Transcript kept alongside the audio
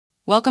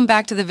Welcome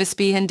back to the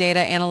Vispeahen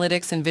Data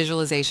Analytics and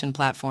Visualization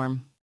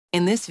Platform.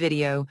 In this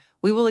video,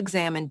 we will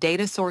examine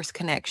data source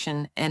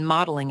connection and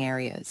modeling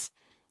areas.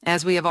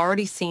 As we have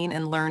already seen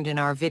and learned in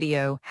our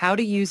video, How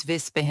to Use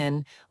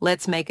Vispeahen,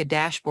 Let's Make a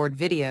Dashboard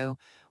video,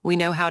 we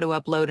know how to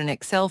upload an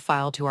Excel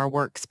file to our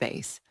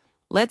workspace.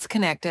 Let's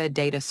connect a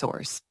data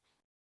source.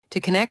 To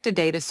connect a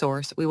data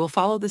source, we will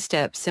follow the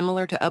steps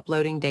similar to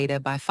uploading data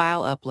by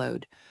file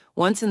upload.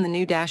 Once in the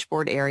new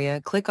dashboard area,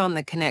 click on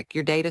the Connect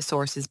Your Data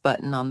Sources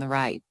button on the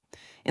right.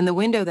 In the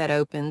window that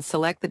opens,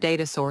 select the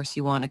data source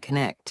you want to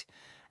connect.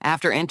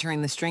 After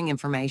entering the string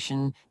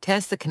information,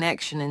 test the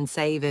connection and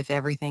save if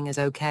everything is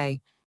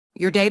okay.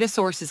 Your data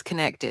source is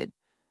connected.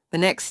 The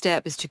next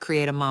step is to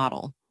create a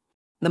model.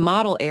 The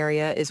model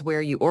area is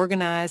where you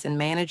organize and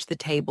manage the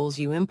tables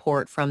you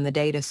import from the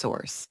data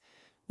source.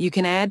 You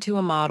can add to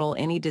a model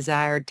any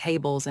desired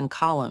tables and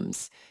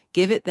columns,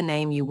 give it the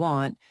name you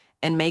want,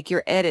 and make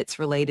your edits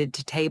related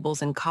to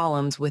tables and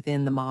columns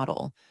within the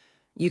model.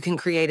 You can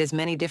create as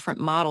many different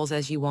models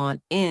as you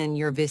want in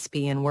your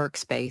Vispeahen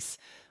workspace.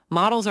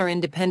 Models are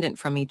independent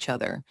from each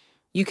other.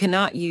 You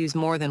cannot use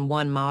more than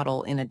one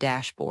model in a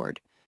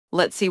dashboard.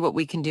 Let's see what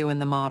we can do in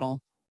the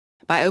model.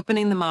 By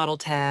opening the Model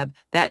tab,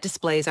 that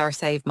displays our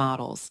saved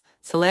models.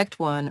 Select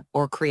one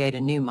or create a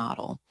new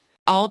model.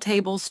 All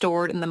tables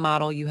stored in the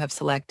model you have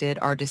selected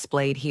are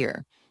displayed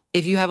here.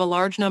 If you have a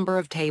large number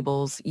of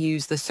tables,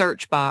 use the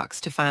search box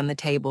to find the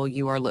table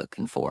you are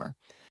looking for.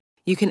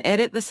 You can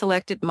edit the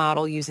selected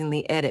model using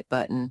the Edit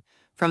button.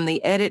 From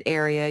the Edit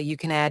area, you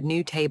can add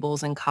new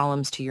tables and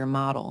columns to your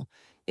model.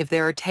 If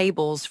there are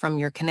tables from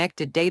your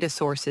connected data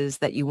sources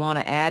that you want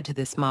to add to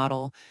this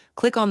model,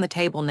 click on the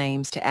table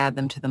names to add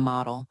them to the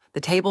model. The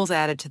tables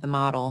added to the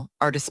model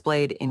are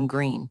displayed in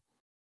green.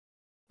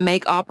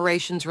 Make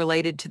operations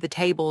related to the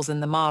tables in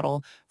the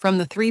model from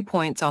the 3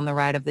 points on the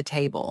right of the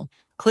table.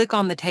 Click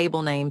on the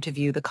table name to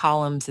view the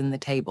columns in the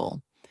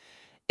table.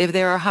 If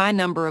there are a high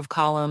number of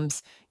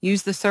columns,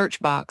 use the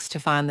search box to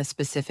find the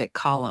specific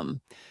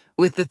column.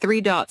 With the 3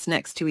 dots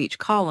next to each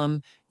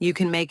column, you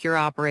can make your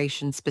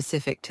operation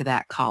specific to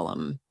that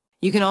column.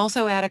 You can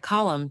also add a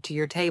column to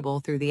your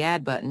table through the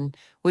Add button,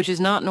 which is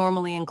not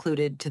normally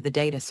included to the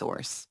data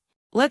source.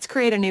 Let's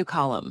create a new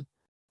column.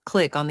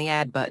 Click on the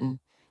Add button.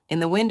 In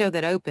the window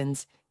that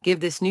opens, give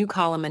this new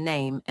column a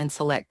name and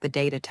select the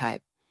data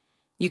type.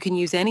 You can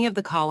use any of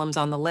the columns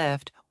on the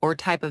left or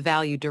type a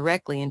value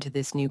directly into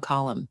this new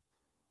column.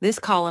 This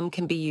column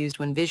can be used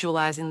when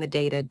visualizing the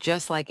data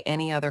just like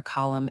any other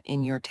column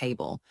in your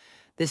table.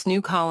 This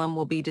new column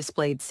will be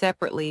displayed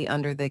separately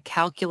under the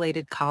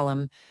Calculated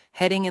column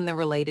heading in the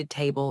related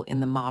table in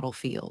the Model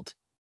field.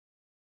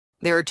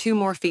 There are 2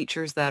 more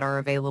features that are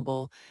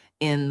available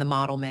in the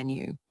Model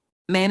menu.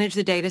 Manage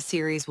the Data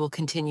series will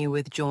continue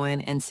with Join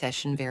and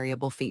Session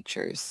variable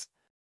features.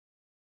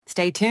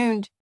 Stay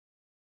tuned.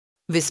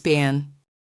 Vispeahen.